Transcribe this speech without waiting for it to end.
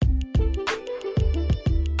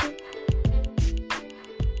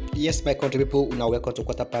Yes, my country people, now welcome to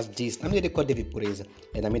Quarter Past Gist. I'm here to call David Perez,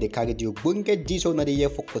 and I'm here to carry the Bunga Gist of the year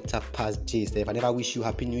for Quarter Past Gist. If I never wish you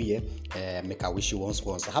Happy New Year, make I wish you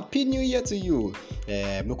once. Happy New Year to you.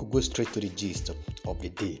 We could go straight to the gist of the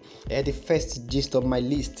day. The first gist of my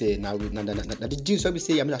list, now the gist I will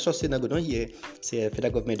say, I'm sure saying I go down here, say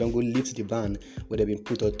federal government don't go lift the ban where they've been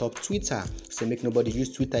put on top Twitter. Say make nobody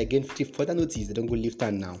use Twitter again. Further notice, they don't go lift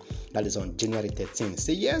that now. That is on January 13th.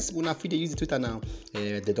 Say yes, when I feel they use the Twitter now,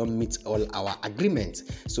 they don't meet all our agreements.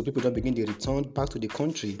 So people don't begin to return back to the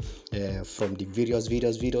country from the various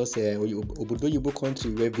Obodo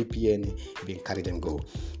country where VPN been carry them go.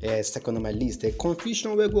 Second on my list, the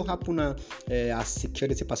confusion will go happen as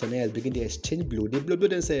security personnel begin to exchange blow. They blow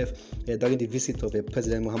themselves during the visit of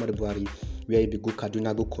President Muhammadu Buhari, where he go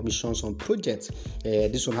Kaduna go commission some projects.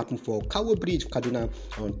 This one happened for Kawo Bridge, Kaduna,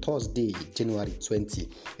 on Thursday, January 20.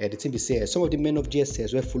 The thing be say some of the men of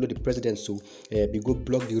GSS will follow the president, so we go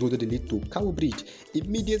block the road that lead to Kawo Bridge.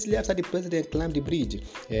 Immediately after the president climbed the bridge,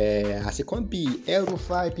 as it can't be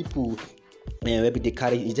El-Rufai people. Maybe they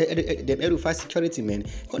carry them El-Rufai security men.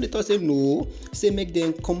 When they talk say no, say make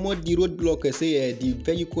them commode the roadblock. Say the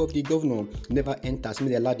vehicle of the governor never enters. May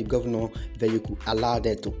they allow the governor vehicle allow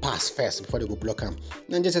them to pass first before they go block them.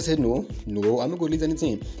 And just say no, I'm not going to lose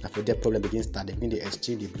anything. After that problem begins start, they begin to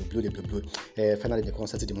exchange the blue. Finally they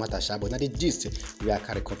consider the matter sharp. But now the gist we are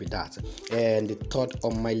carry copy that. And the third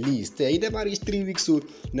on my list, it never reached 3 weeks, so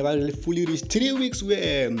never really fully reached 3 weeks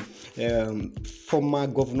where former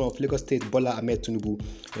governor of Lagos State Bola Ahmed Tinubu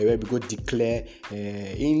where we go declare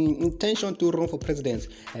in intention to run for president.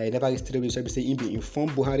 Never reached 3 weeks. So we say he be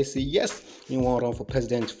informed Buhari say yes, he want run for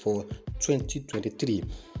president for 2023.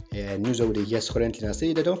 News over the years currently now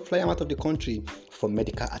say they don't fly him out of the country for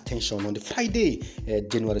medical attention on the Friday,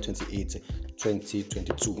 January 28,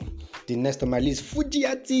 2022. The next on my list, Fuji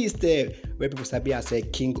artist, where people sabi as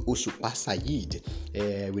King Osupa Saheed,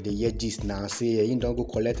 with the year gist now say he don't go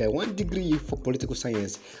collect 1 degree for political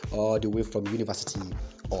science all the way from University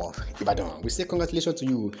of Ibadan. We say congratulations to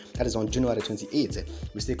you. That is on January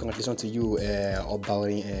 28th. We say congratulations to you,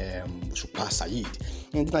 Obaori Osupa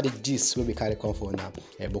Saheed. And these are the gist where we carry come for now.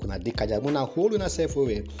 But now hold on yourself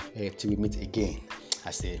away till we meet again.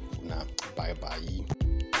 I say now bye.